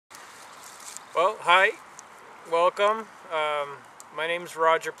Well, hi, welcome. My name is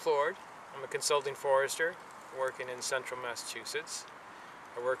Roger Plourde. I'm a consulting forester working in central Massachusetts.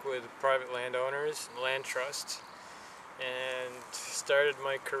 I work with private landowners and land trusts, and started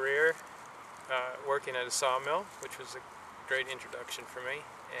my career working at a sawmill, which was a great introduction for me.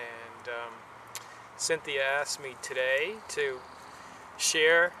 And Cynthia asked me today to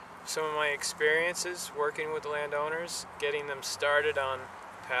share some of my experiences working with landowners, getting them started on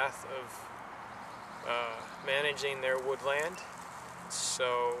the path of managing their woodland.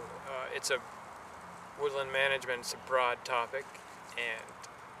 So it's a woodland management. It's a broad topic, and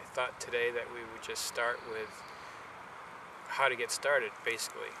I thought today that we would just start with how to get started.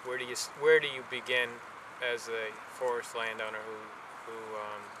 Basically, where do you begin as a forest landowner who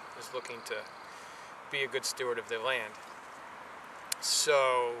is looking to be a good steward of their land?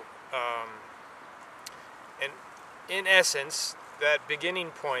 So, and in essence, that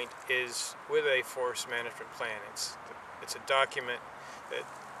beginning point is with a forest management plan. It's a document that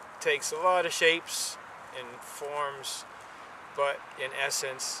takes a lot of shapes and forms, but in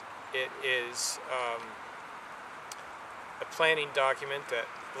essence, it is a planning document that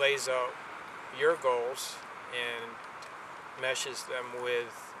lays out your goals and meshes them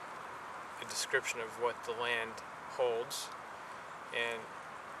with a description of what the land holds. And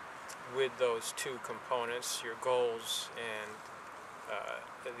with those two components, your goals and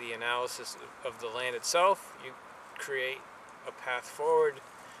the analysis of the land itself, you create a path forward,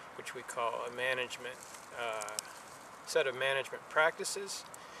 which we call a management set of management practices.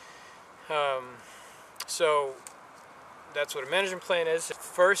 So that's what a management plan is.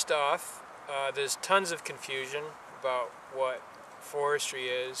 First off, there's tons of confusion about what forestry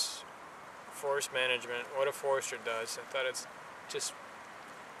is, forest management, what a forester does. I thought it's just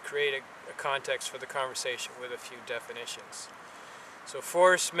create a context for the conversation with a few definitions. So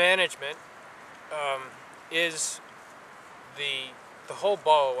forest management is the whole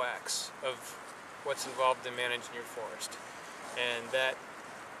ball of wax of what's involved in managing your forest, and that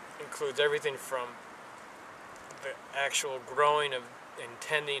includes everything from the actual growing of and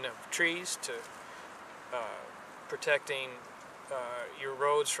tending of trees to protecting your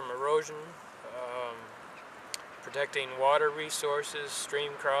roads from erosion, protecting water resources,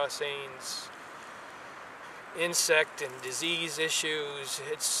 stream crossings, insect and disease issues.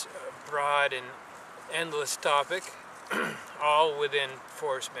 It's a broad and endless topic, all within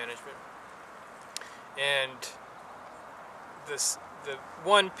forest management. And the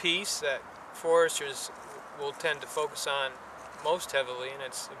one piece that foresters will tend to focus on most heavily, and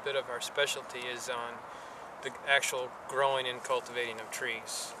it's a bit of our specialty, is on the actual growing and cultivating of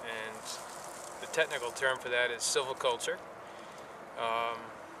trees. And the technical term for that is silviculture.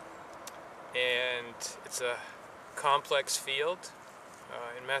 And it's a complex field.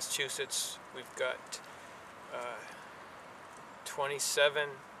 In Massachusetts, we've got 27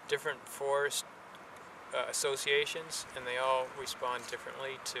 different forest associations, and they all respond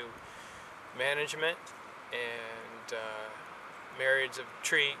differently to management and myriads of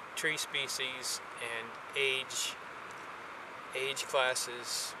tree species and age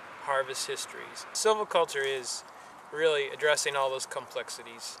classes, harvest histories. Silviculture is really addressing all those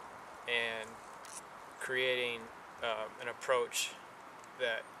complexities and creating an approach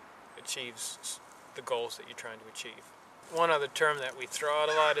that achieves the goals that you're trying to achieve. One other term that we throw out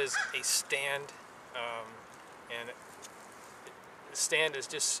a lot is a stand, and the stand is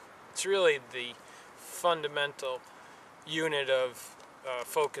it's really the fundamental unit of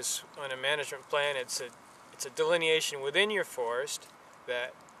focus on a management plan. It's a delineation within your forest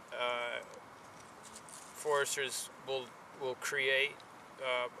that foresters will create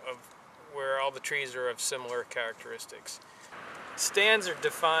of where all the trees are of similar characteristics. Stands are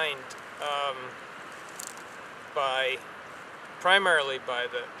defined primarily by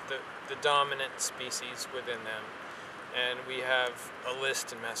the dominant species within them, and we have a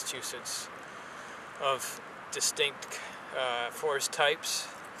list in Massachusetts of distinct forest types,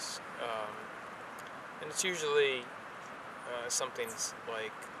 and it's usually something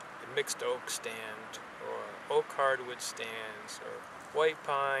like a mixed oak stand, or oak hardwood stands, or white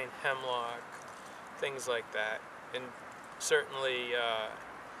pine, hemlock, things like that. And certainly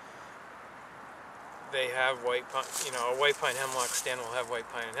they have white pine. A white pine hemlock stand will have white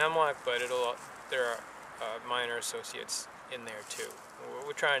pine and hemlock, but there are minor associates in there too.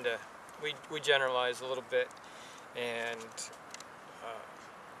 We're trying to we generalize a little bit, and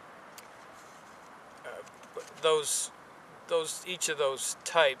each of those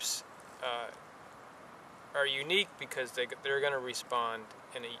types are unique because they're going to respond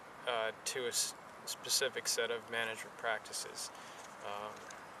to a specific set of management practices.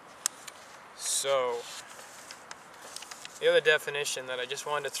 So the other definition that I just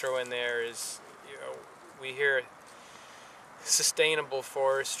wanted to throw in there is, we hear sustainable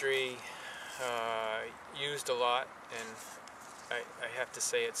forestry used a lot, and I have to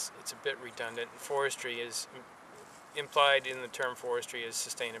say it's a bit redundant. Forestry is implied in the term forestry is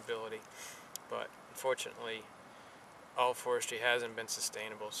sustainability, but unfortunately all forestry hasn't been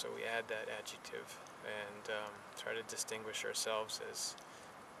sustainable, so we add that adjective and try to distinguish ourselves as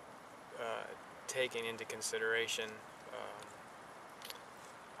taking into consideration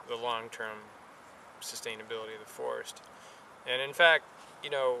the long-term sustainability of the forest. And in fact,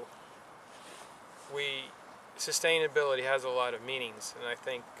 sustainability has a lot of meanings, and I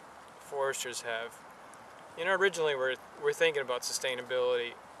think foresters have, originally we're thinking about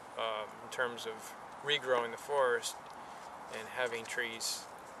sustainability in terms of regrowing the forest and having trees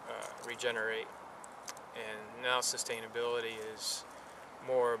regenerate, and now sustainability is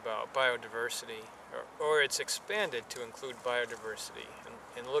more about biodiversity, or it's expanded to include biodiversity,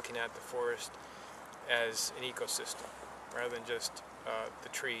 and looking at the forest as an ecosystem rather than just the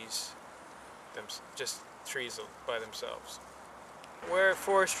trees, just trees by themselves. Where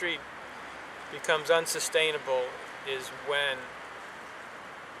forestry becomes unsustainable is when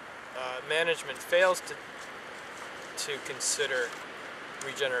management fails to consider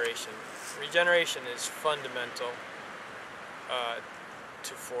regeneration. Regeneration is fundamental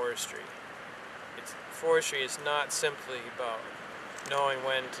to forestry. Forestry is not simply about knowing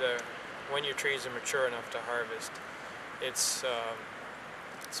when your trees are mature enough to harvest. It's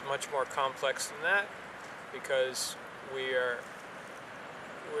much more complex than that, because we're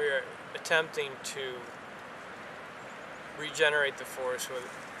attempting to regenerate the forest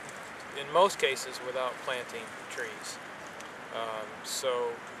in most cases without planting trees. So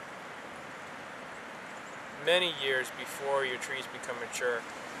many years before your trees become mature,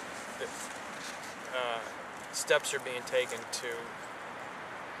 steps are being taken to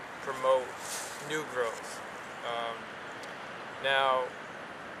promote new growth. Now,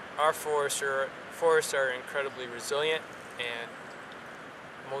 our forests are incredibly resilient, and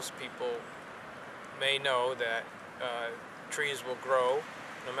most people may know that trees will grow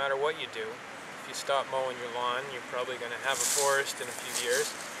no matter what you do. If you stop mowing your lawn, you're probably going to have a forest in a few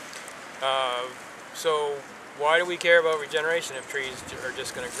years. So why do we care about regeneration if trees are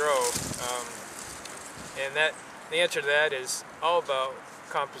just going to grow? And the answer to that is all about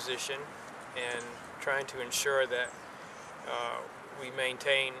composition and trying to ensure that we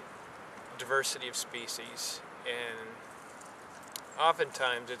maintain diversity of species, and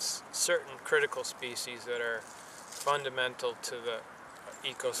oftentimes it's certain critical species that are fundamental to the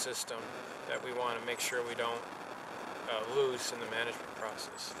ecosystem that we want to make sure we don't lose in the management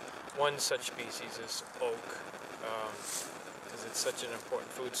process. One such species is oak, because it's such an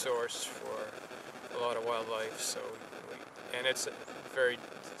important food source for a lot of wildlife. And it's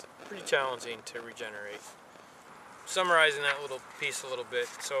pretty challenging to regenerate. Summarizing that little piece a little bit,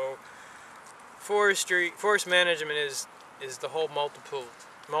 so forest management is the whole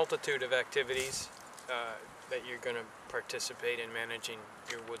multitude of activities that you're going to participate in managing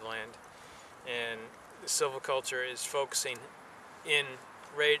your woodland, and silviculture is focusing in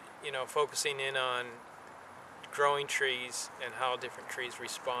on growing trees and how different trees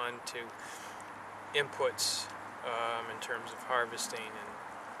respond to inputs in terms of harvesting and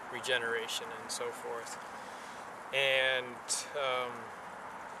regeneration and so forth. And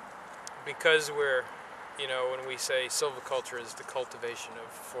because when we say silviculture is the cultivation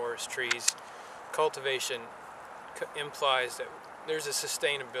of forest trees, cultivation implies that there's a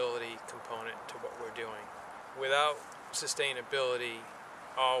sustainability component to what we're doing. Without sustainability,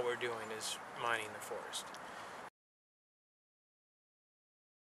 all we're doing is mining the forest.